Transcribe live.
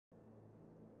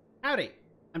Howdy,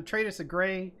 I'm Tratus the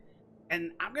Gray,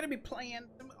 and I'm going to be playing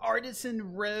some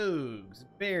Artisan Rogues.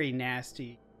 Very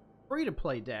nasty,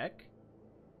 free-to-play deck.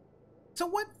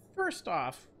 So first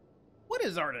off, what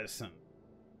is Artisan?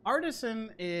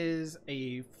 Artisan is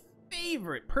a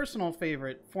personal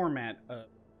favorite format of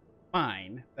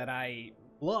mine that I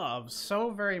love so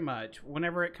very much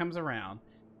whenever it comes around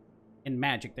in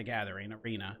Magic the Gathering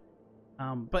arena.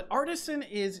 But Artisan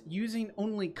is using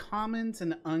only commons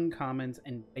and uncommons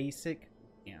and basic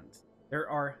lands. There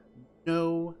are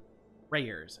no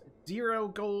rares, 0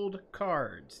 gold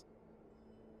cards.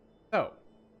 So,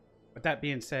 with that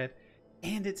being said,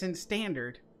 and it's in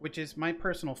standard, which is my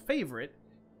personal favorite,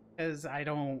 because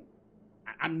I'm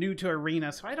new to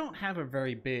arena, so I don't have a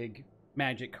very big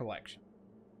Magic collection.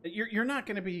 You're not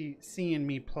going to be seeing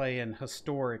me play in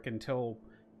historic until,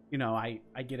 you know, I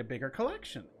get a bigger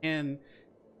collection. And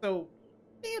so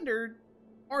standard,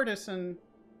 Artisan,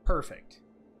 perfect.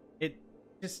 It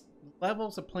just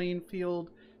levels a playing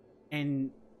field and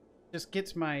just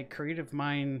gets my creative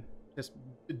mind, just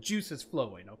the juices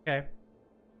flowing, okay?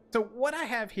 So what I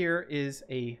have here is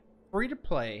a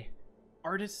free-to-play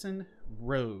Artisan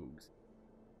Rogues.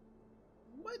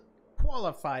 What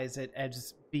qualifies it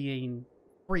as being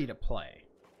free-to-play?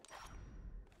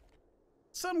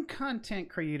 Some content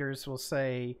creators will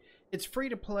say it's free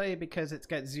to play because it's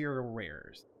got 0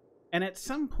 rares. And at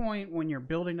some point when you're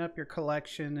building up your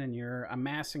collection and you're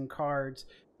amassing cards,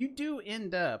 you do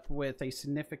end up with a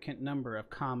significant number of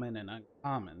common and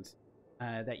uncommons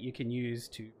that you can use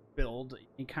to build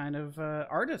any kind of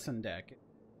Artisan deck.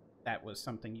 If that was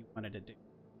something you wanted to do.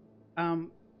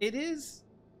 It is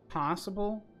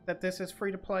possible that this is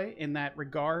free to play in that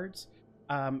regards.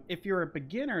 If you're a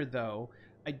beginner though,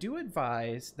 I do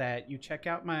advise that you check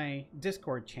out my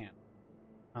Discord channel.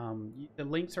 The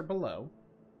links are below.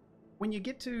 When you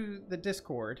get to the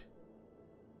Discord,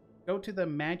 go to the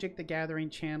Magic the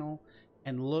Gathering channel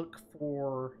and look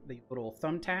for the little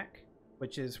thumbtack,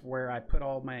 which is where I put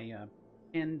all my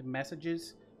pinned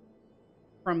messages.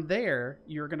 From there,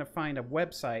 you're going to find a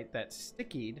website that's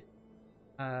stickied,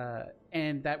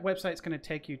 and that website's going to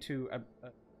take you to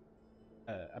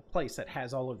a place that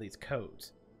has all of these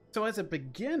codes. So as a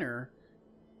beginner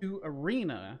to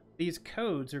arena, these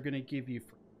codes are going to give you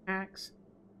free packs.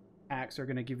 Packs are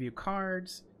going to give you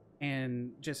cards,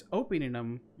 and just opening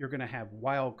them, you're going to have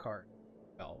wild cards.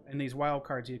 And these wild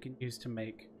cards you can use to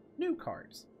make new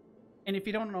cards. And if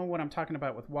you don't know what I'm talking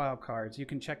about with wild cards, you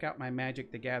can check out my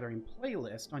Magic the Gathering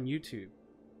playlist on YouTube,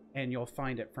 and you'll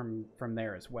find it from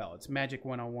there as well. It's Magic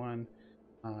 101.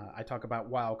 I talk about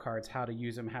wild cards, how to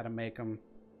use them, how to make them,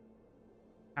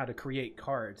 how to create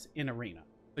cards in arena.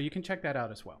 So you can check that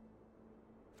out as well.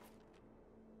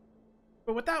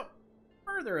 But without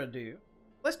further ado,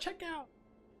 let's check out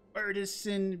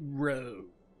Artisan Rogue.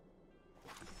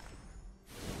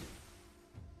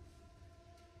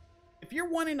 If you're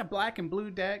wanting a black and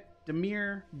blue deck,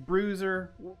 Demir,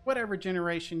 Bruiser, whatever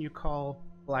generation you call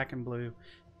black and blue,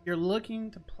 you're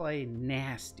looking to play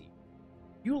nasty.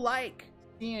 You like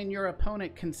seeing your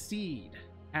opponent concede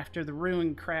after the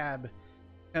Ruined Crab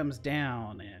comes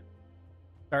down and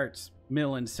starts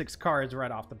milling 6 cards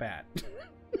right off the bat.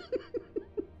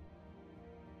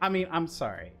 I mean, I'm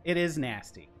sorry. It is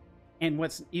nasty. And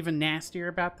what's even nastier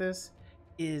about this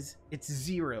is it's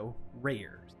 0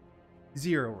 rares.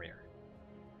 0 rare.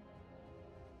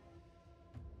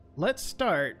 Let's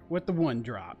start with the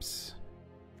 1-drops.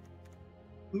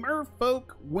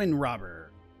 Merfolk Windrobber.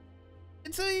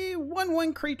 It's a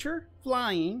 1/1 creature,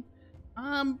 flying.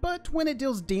 But when it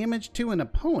deals damage to an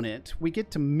opponent, we get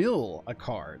to mill a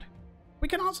card. We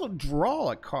can also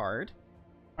draw a card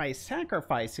by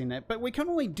sacrificing it, but we can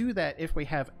only do that if we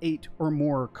have 8 or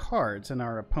more cards in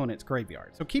our opponent's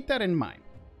graveyard. So keep that in mind.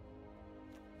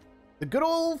 The good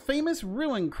old famous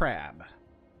Ruined Crab.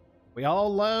 We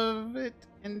all love it,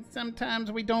 and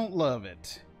sometimes we don't love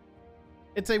it.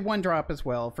 It's a 1-drop as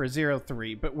well for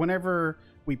 0/3, but whenever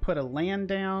we put a land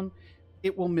down,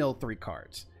 it will mill 3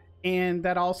 cards. And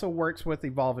that also works with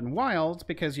Evolving Wilds,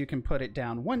 because you can put it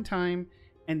down 1 time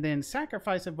and then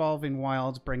sacrifice Evolving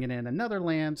Wilds, bringing in another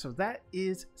land. So that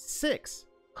is 6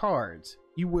 cards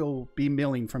you will be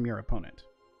milling from your opponent.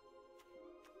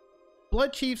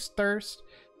 Bloodchief's Thirst.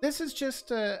 This is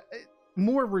just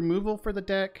more removal for the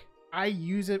deck. I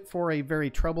use it for a very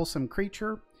troublesome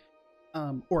creature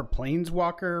or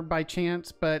planeswalker by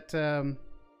chance, but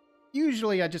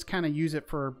usually I just kind of use it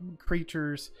for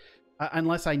creatures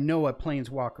unless I know a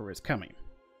planeswalker is coming.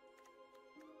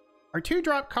 Our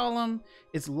 2-drop column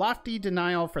is Lofty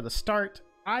Denial for the start.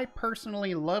 I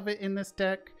personally love it in this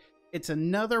deck. It's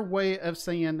another way of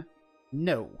saying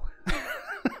no.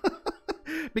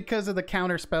 because of the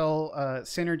counterspell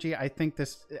synergy. I think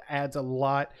this adds a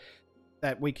lot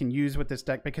that we can use with this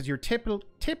deck, because you're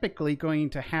typically going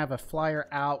to have a flyer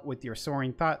out with your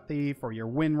Soaring Thought Thief or your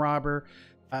Wind Robber.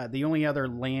 The only other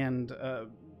land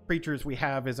creatures we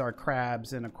have is our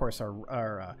crabs and, of course,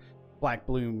 our Black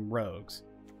Bloom Rogues.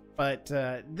 But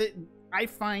I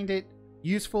find it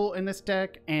useful in this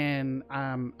deck, and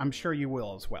I'm sure you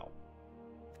will as well.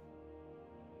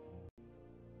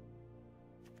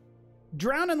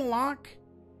 Drown in the Loch,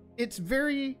 it's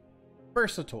very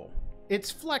versatile. It's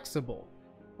flexible.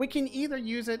 We can either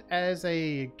use it as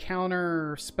a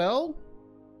counter spell,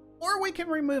 or we can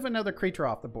remove another creature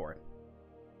off the board.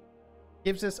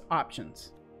 Gives us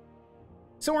options.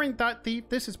 Soaring Thought Thief,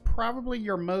 this is probably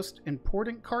your most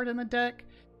important card in the deck,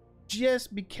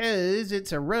 just because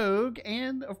it's a rogue,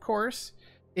 and of course,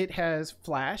 it has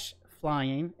flash,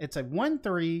 flying. It's a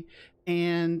 1/3,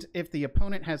 and if the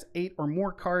opponent has 8 or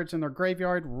more cards in their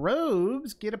graveyard,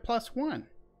 rogues get a +1.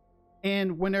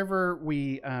 And whenever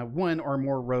we, 1 or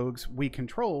more rogues we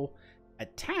control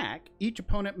attack, each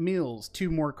opponent mills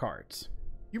 2 more cards.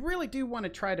 You really do want to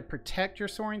try to protect your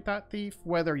Soaring Thought Thief,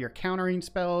 whether you're countering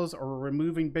spells or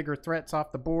removing bigger threats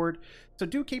off the board. So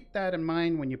do keep that in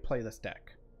mind when you play this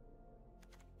deck.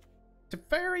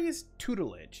 Teferi's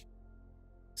Tutelage.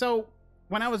 So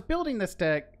when I was building this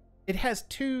deck, it has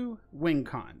 2 win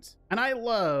cons. And I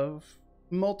love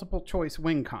multiple choice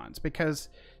win cons, because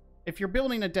if you're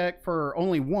building a deck for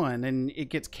only one and it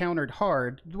gets countered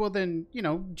hard, well then, you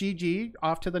know, GG,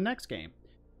 off to the next game.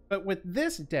 But with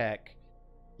this deck,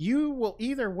 you will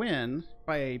either win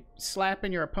by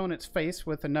slapping your opponent's face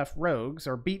with enough rogues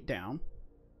or beatdown,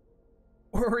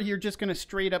 or you're just going to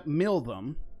straight up mill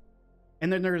them.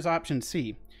 And then there's option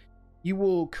C. You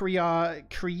will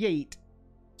create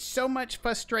so much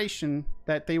frustration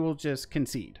that they will just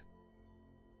concede.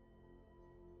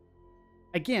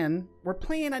 Again, we're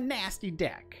playing a nasty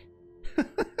deck.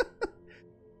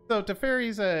 So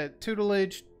Teferi's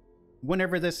Tutelage,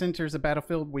 whenever this enters the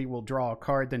battlefield, we will draw a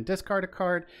card, then discard a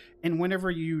card. And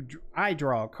whenever I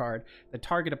draw a card, the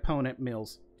target opponent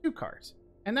mills 2 cards.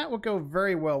 And that will go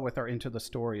very well with our Into the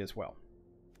Story as well.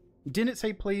 Didn't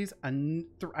say please, I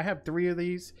have 3 of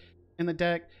these in the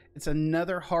deck. It's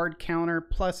another hard counter,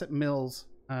 plus it mills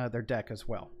their deck as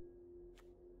well.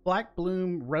 Black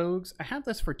Bloom Rogues, I have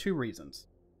this for 2 reasons.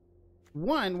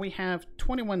 One, we have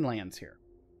 21 lands here.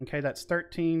 Okay, that's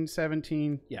 13,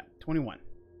 17, yeah, 21.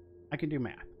 I can do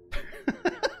math.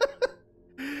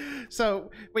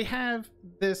 So we have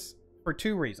this for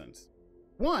 2 reasons.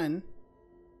 One,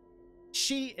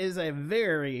 she is a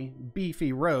very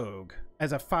beefy rogue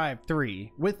as a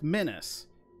 5/3 with menace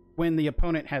when the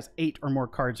opponent has 8 or more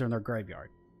cards in their graveyard.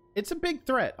 It's a big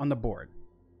threat on the board.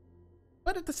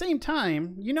 But at the same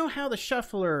time, you know how the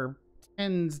shuffler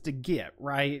tends to get,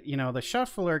 right? You know, the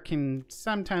shuffler can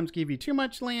sometimes give you too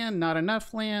much land, not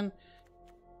enough land.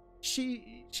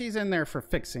 She's in there for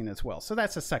fixing as well. So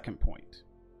that's a second point.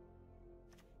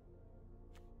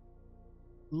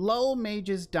 Lull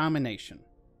Mage's Domination.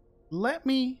 Let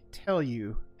me tell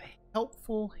you a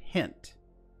helpful hint.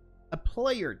 A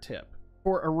player tip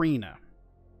for Arena.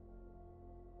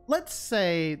 Let's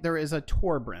say there is a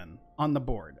Torbran on the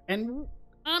board, and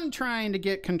I'm trying to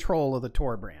get control of the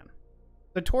Torbran.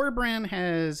 The Torbran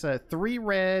has 3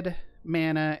 red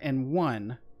mana and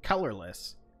 1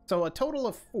 colorless, so a total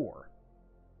of 4.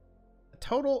 A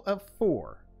total of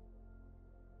 4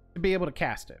 to be able to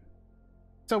cast it.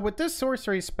 So with this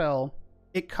sorcery spell,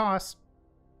 it costs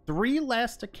 3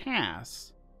 less to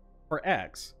cast for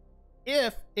X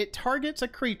if it targets a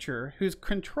creature whose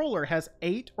controller has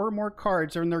 8 or more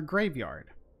cards in their graveyard.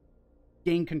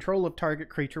 Gain control of target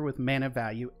creature with mana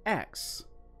value X.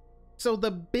 So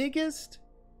the biggest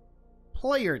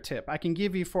player tip I can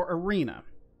give you for Arena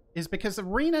is, because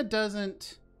Arena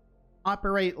doesn't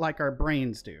operate like our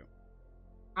brains do.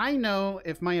 I know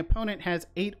if my opponent has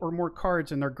 8 or more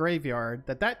cards in their graveyard,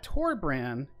 that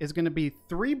Torbran is going to be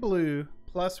 3 blue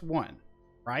plus 1,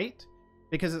 right?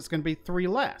 Because it's going to be 3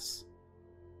 less.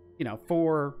 You know,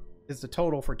 4 is the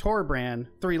total for Torbran.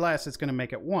 3 less is going to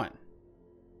make it 1.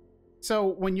 So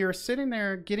when you're sitting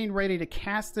there getting ready to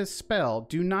cast this spell,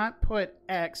 do not put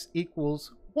X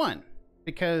equals 1,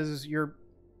 because you're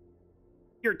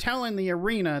telling the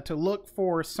Arena to look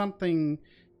for something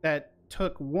that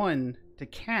took 1 to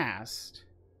cast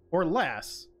or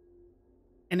less,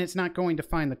 and it's not going to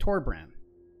find the Torbran.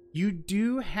 You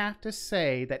do have to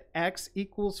say that X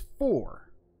equals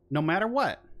 4, no matter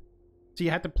what. So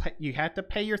you have to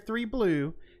pay your 3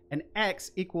 blue, and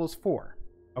X equals 4.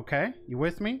 Okay, you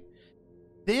with me?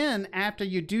 Then after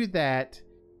you do that,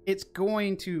 it's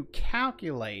going to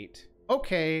calculate,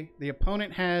 okay, the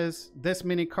opponent has this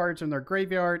many cards in their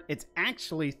graveyard. It's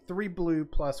actually 3 blue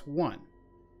plus 1.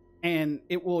 And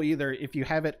it will either, if you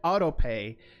have it auto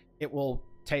pay, it will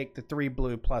take the 3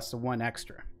 blue plus the 1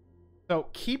 extra. So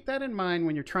keep that in mind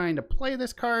when you're trying to play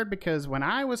this card, because when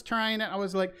I was trying it, I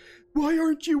was like, why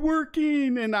aren't you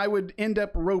working? And I would end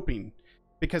up roping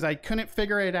because I couldn't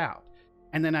figure it out.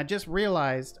 And then I just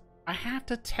realized I have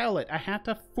to tell it, I have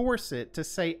to force it to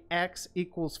say X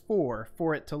equals 4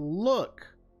 for it to look.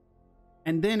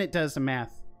 And then it does the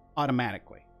math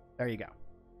automatically. There you go.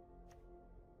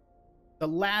 The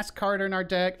last card in our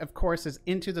deck, of course, is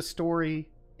Into the Story.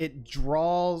 It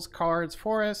draws cards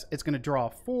for us. It's going to draw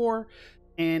 4,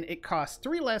 and it costs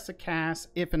 3 less to cast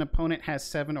if an opponent has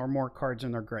 7 or more cards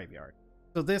in their graveyard.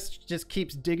 So this just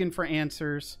keeps digging for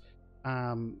answers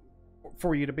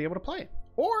for you to be able to play.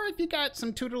 Or if you got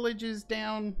some tutelages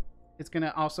down, it's going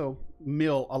to also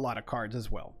mill a lot of cards as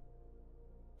well.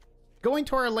 Going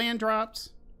to our land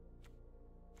drops,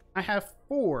 I have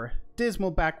 4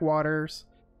 Dismal Backwaters.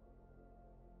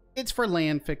 It's for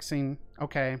land fixing,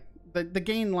 okay? The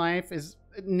gain life is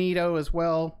neato as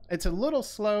well. It's a little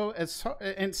slow,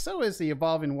 and so is the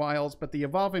Evolving Wilds, but the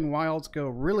Evolving Wilds go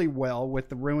really well with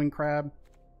the Ruin Crab.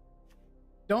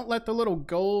 Don't let the little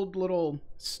gold little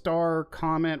star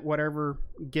comment whatever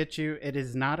get you. It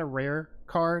is not a rare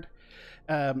card.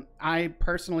 I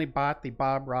personally bought the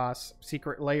Bob Ross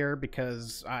Secret Lair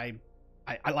because I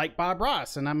like Bob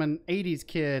Ross, and I'm an 80s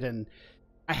kid, and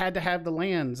I had to have the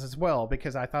lands as well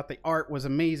because I thought the art was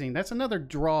amazing. That's another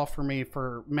draw for me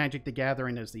for Magic the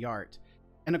Gathering, is the art.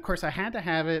 And of course I had to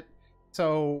have it.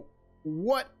 So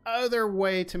what other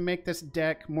way to make this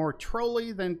deck more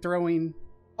trolly than throwing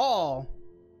all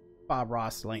Bob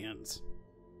Ross lands?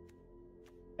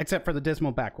 Except for the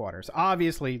Dismal Backwaters.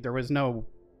 Obviously there was no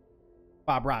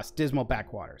Bob Ross Dismal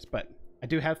Backwaters, but I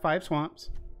do have 5 swamps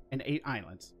and 8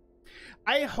 islands.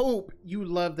 I hope you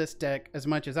love this deck as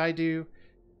much as I do.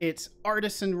 It's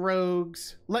Artisan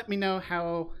Rogues. Let me know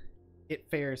how it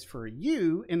fares for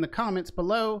you in the comments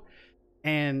below.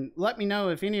 And let me know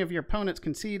if any of your opponents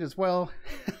concede as well.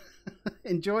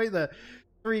 Enjoy the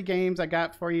 3 games I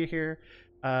got for you here,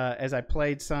 as I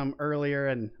played some earlier,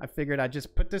 and I figured I'd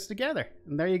just put this together.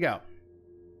 And there you go.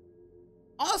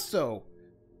 Also,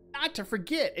 not to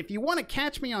forget, if you want to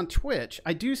catch me on Twitch,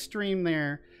 I do stream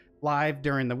there live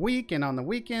during the week, and on the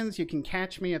weekends you can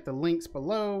catch me at the links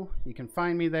below. You can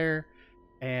find me there,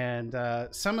 and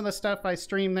some of the stuff I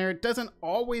stream there doesn't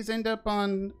always end up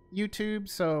on YouTube,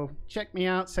 so check me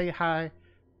out, say hi.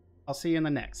 I'll see you in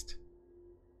the next.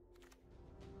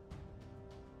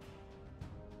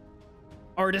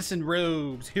 Artisan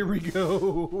Robes, here we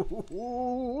go.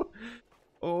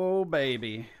 Oh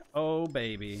baby, oh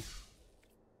baby.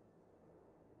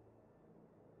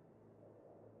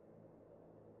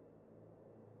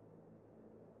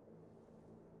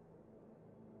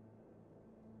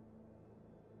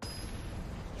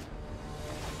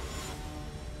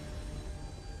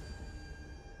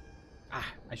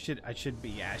 I should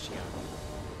be Ashion.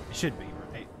 I should be,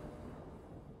 right?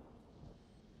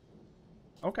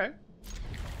 Okay.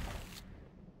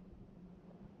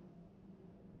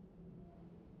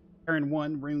 Turn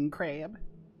 1, Rune Crab.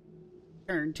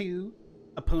 Turn 2,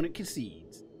 opponent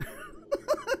concedes.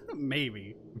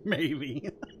 Maybe.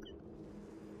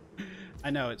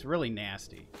 I know, it's really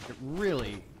nasty. It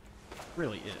really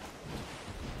is.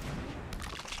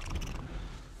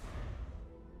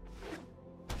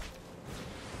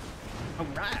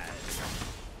 Alright.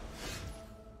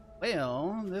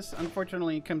 Well, this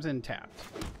unfortunately comes in tapped.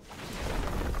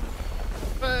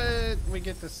 But we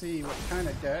get to see what kind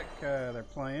of deck they're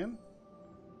playing.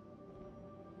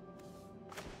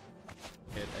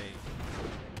 Get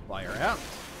a flyer out.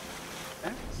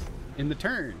 That's in the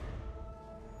turn.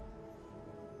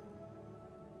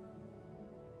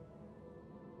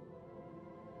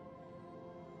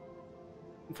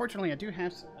 Unfortunately, I do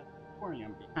have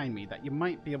aquarium behind me that you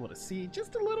might be able to see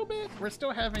just a little bit. We're still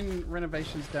having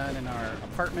renovations done in our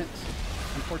apartment,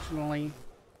 unfortunately,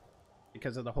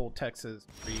 because of the whole Texas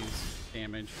freeze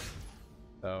damage.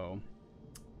 So,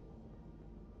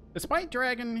 despite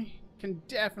Dragon can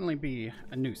definitely be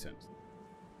a nuisance.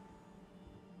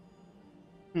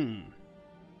 I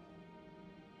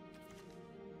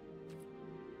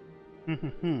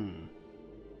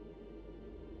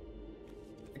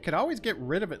could always get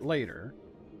rid of it later.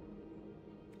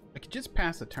 I could just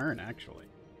pass a turn, actually.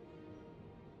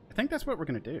 I think that's what we're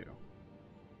going to do.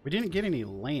 We didn't get any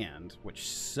land, which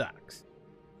sucks.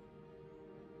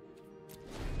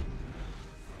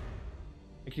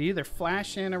 I could either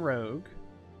flash in a rogue,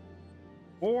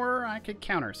 or I could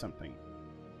counter something.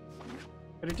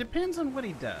 But it depends on what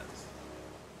he does.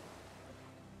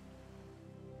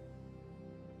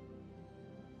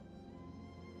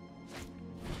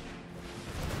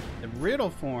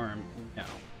 riddle form, no.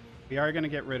 We are going to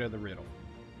get rid of the riddle.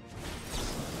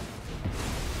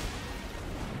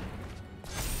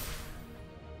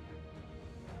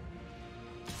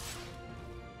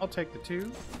 I'll take the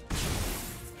 2.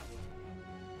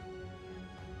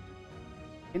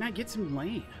 Can I get some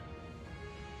land?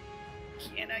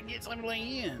 Can I get some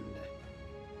land?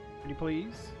 Pretty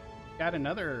please? Got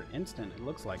another instant, it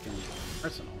looks like, in the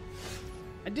arsenal.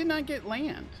 I did not get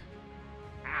land.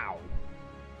 Ow.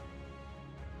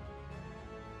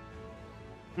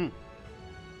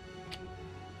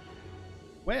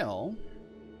 Well,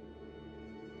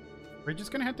 we're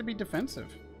just gonna have to be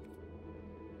defensive.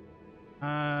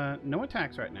 No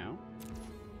attacks right now.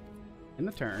 In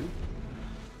the turn.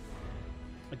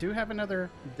 I do have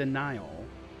another denial.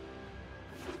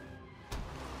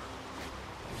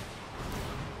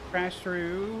 Crash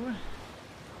through.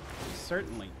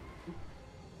 Certainly.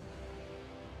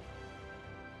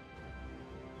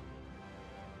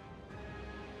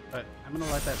 But I'm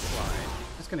gonna let that slide.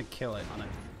 Just gonna kill it on it.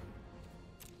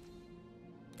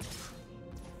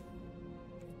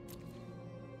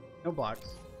 No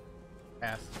blocks.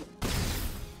 Pass.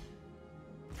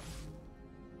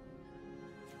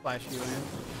 Flash you in.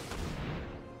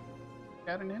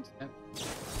 Got an instant.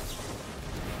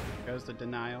 Goes the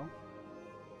denial.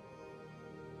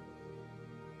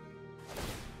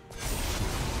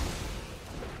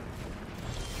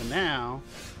 And now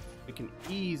we can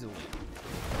easily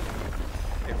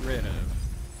get rid of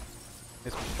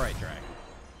this Sprite Dragon.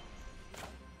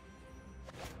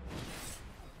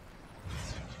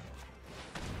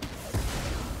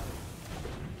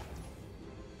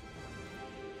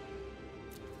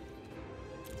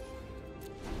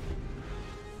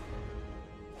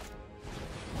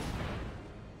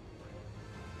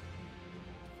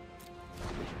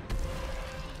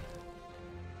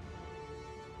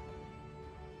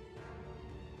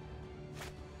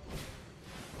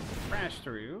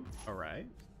 Through. Alright.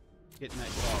 Getting that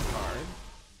draw card.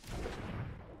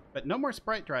 But no more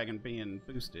Sprite Dragon being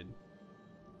boosted.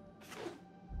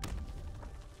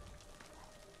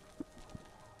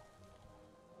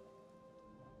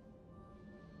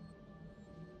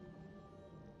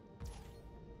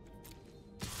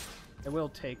 I will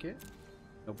take it.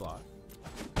 No block.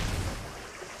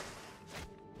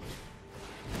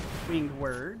 Winged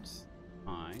Words.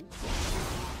 Fine.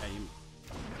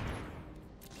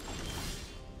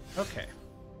 Okay.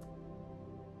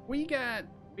 We got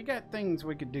things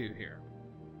we could do here.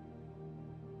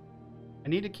 I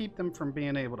need to keep them from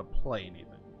being able to play anything.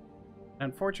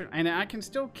 Unfortunately, and I can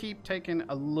still keep taking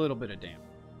a little bit of damage.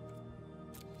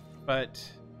 But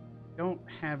don't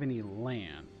have any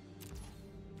land.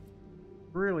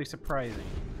 Really surprising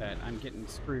that I'm getting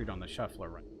screwed on the shuffler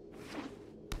right now.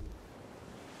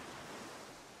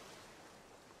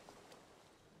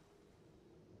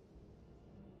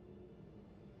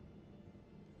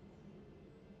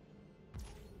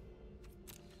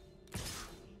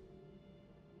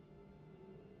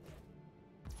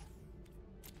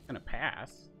 Gonna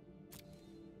pass.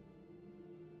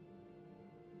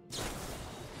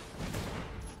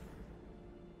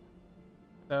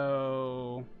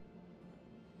 So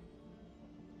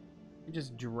you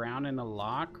just drown in the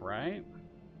lock, right?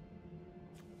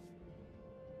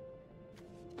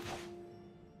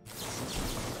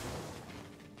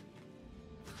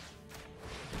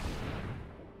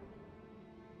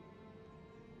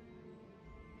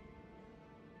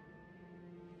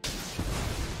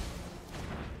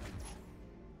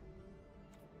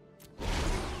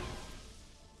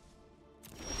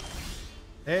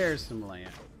 There's some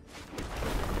land.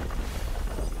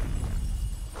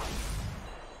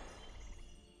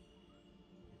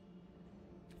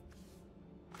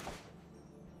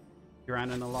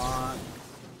 Drown in the lock.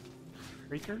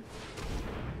 Creature.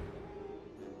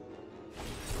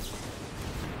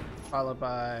 Followed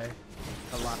by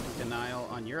a lofty denial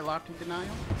on your lofty denial.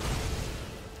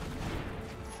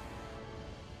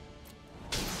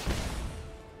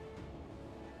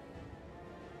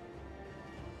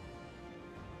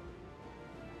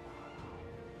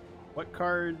 What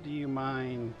card do you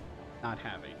mind not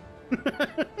having?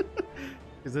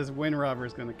 Because this Wind Robber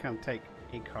is going to come take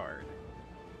a card.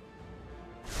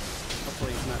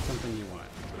 Hopefully it's not something you want.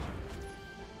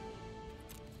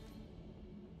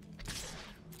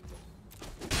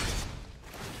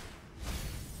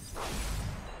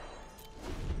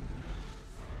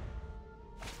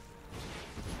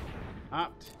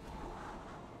 Opt.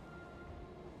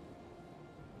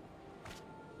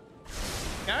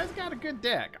 Guy's got a good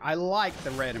deck. I like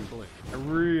the red and blue. I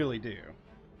really do.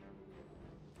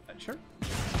 Sure.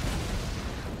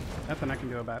 Nothing I can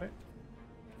do about it.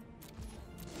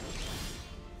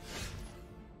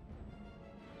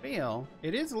 Well,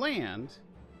 it is land.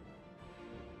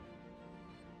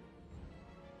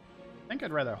 I think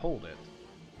I'd rather hold it.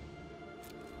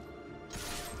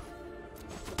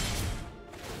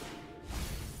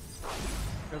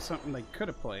 That's something they could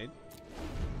have played.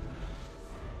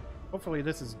 Hopefully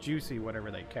this is juicy,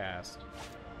 whatever they cast.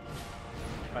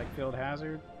 Spike Field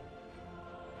Hazard.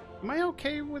 Am I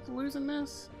okay with losing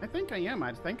this? I think I am.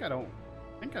 I think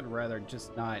I'd rather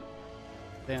just not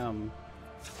them.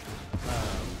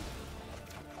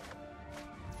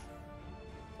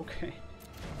 Okay.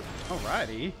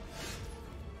 Alrighty.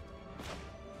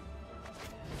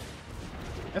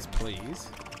 Yes, please.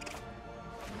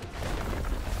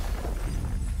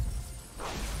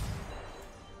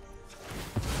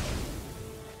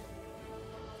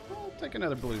 I'll take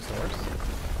another blue source.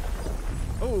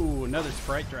 Oh, another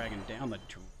Sprite Dragon down the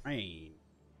drain.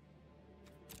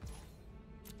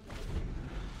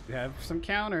 We have some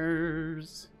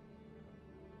counters.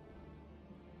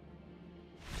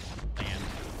 And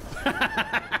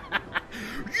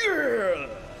yeah!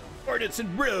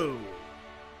 Artisan Road!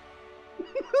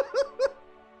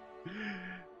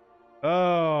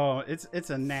 Oh, it's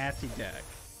a nasty deck.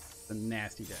 It's a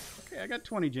nasty deck. Okay, I got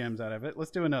 20 gems out of it.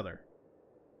 Let's do another.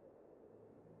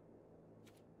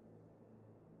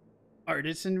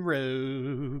 Artisan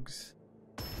Rogues.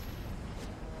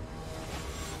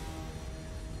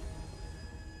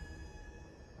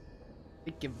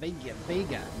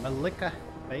 Vega. Malika.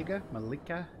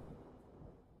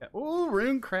 Oh,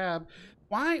 Rune Crab.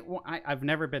 Why? Well, I've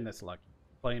never been this lucky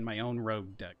playing my own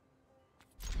rogue deck.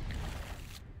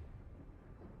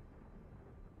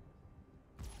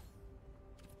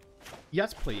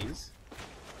 Yes, please.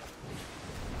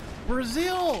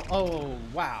 Brazil! Oh,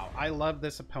 wow. I love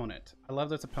this opponent. I love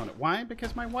this opponent. Why?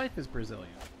 Because my wife is Brazilian.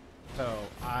 So,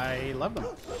 I love them.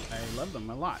 I love them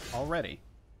a lot already.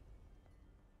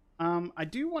 I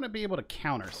do want to be able to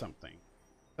counter something.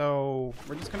 So,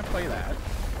 we're just going to play that.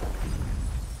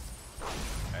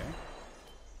 Okay.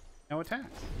 No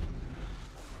attacks.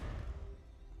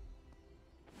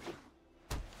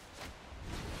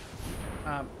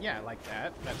 Yeah, like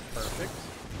that. That's perfect.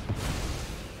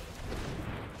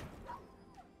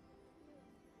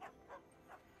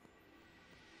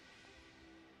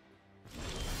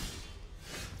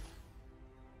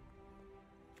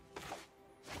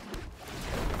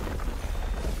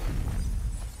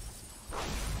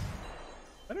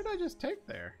 What did I just take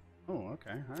there? Oh,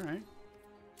 okay. All right.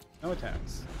 No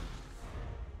attacks.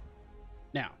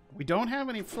 Now, we don't have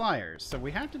any flyers, so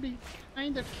we have to be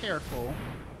kind of careful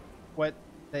what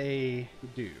they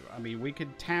do. I mean, we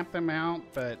could tap them out,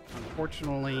 but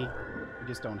unfortunately, we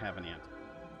just don't have an answer.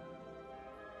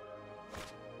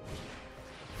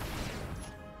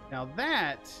 Now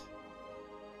that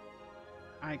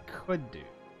I could do.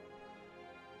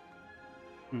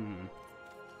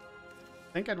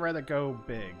 I think I'd rather go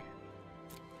big.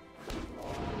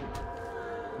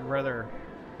 I'd rather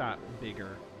not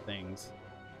bigger things.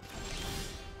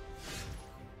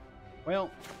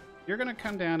 Well, you're gonna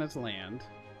come down as land.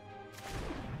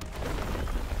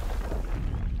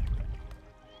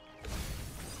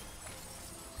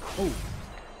 Oh,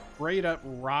 straight up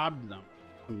robbed them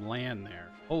some land there.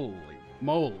 Holy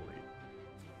moly.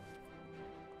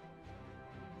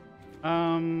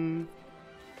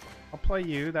 I'll play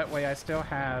you. That way I still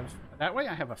have... That way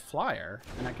I have a flyer,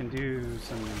 and I can do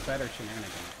some better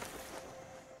shenanigans.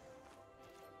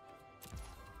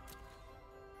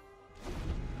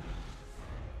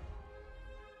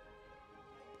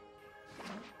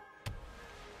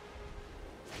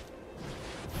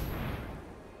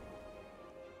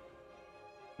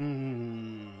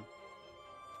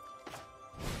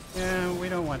 Yeah, we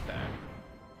don't want that.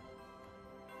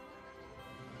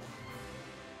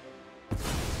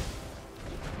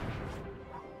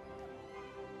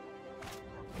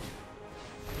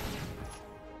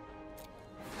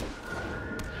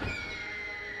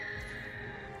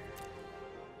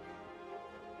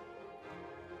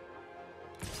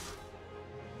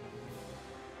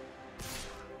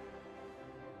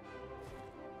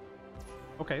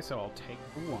 Okay, so I'll take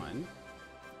the one.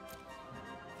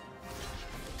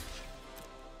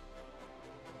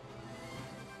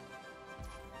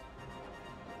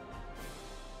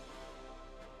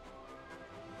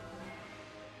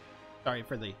 Sorry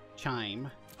for the chime.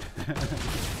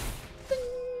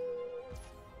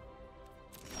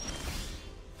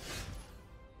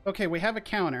 Okay, we have a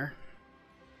counter.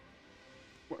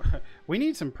 We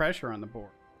need some pressure on the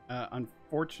board,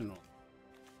 unfortunately.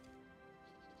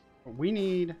 We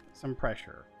need some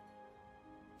pressure.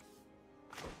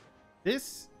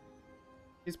 This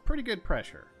is pretty good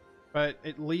pressure, but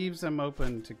it leaves them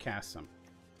open to cast some.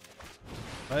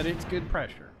 But it's good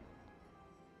pressure.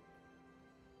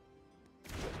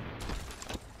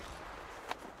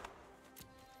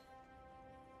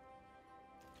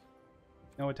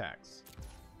 No attacks.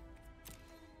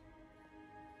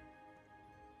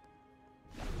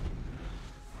 So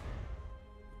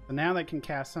now they can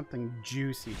cast something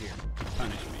juicy here to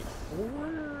punish me.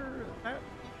 Or that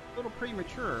a little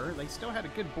premature. They still had a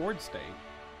good board state.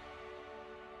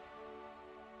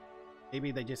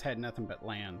 Maybe they just had nothing but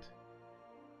land.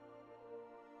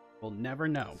 We'll never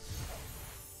know.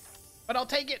 But I'll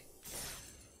take it!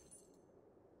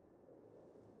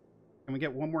 Can we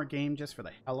get one more game just for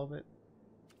the hell of it?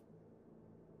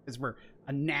 Because we're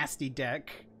a nasty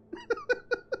deck.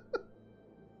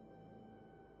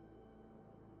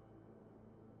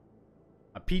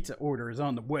 A pizza order is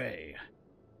on the way.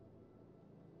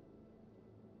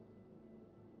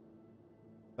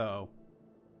 So,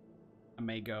 I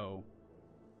may go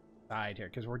side here,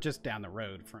 because we're just down the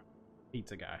road from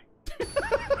Pizza Guy.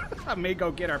 I may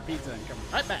go get our pizza and come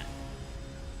right back.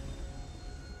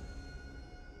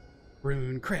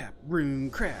 Rune crap, rune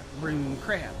crap, rune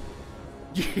crap.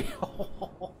 Yeah.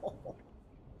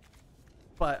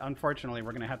 But unfortunately,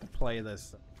 we're going to have to play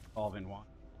this all in one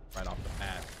right off the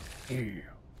bat. Yeah.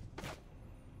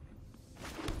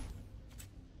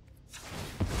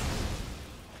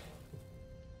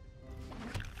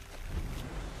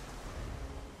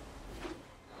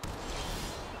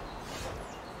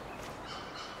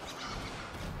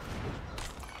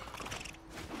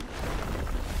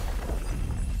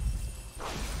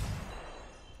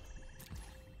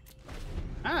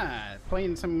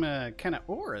 Playing some kind of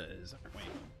auras, aren't we?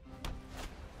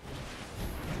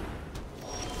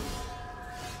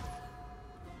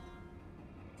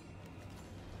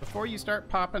 Before you start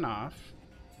popping off,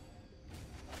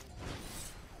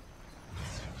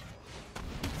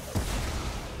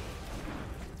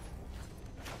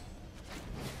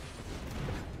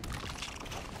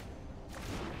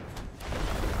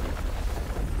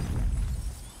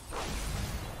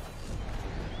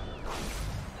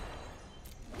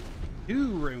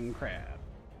 do rune crab.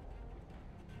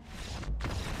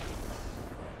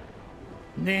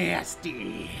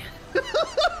 Nasty.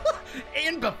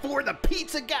 And before the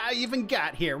pizza guy even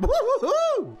got here.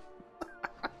 Woo-hoo-hoo!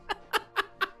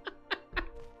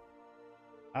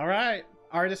 All right,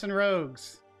 Artisan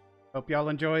Rogues. Hope y'all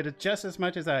enjoyed it just as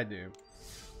much as I do.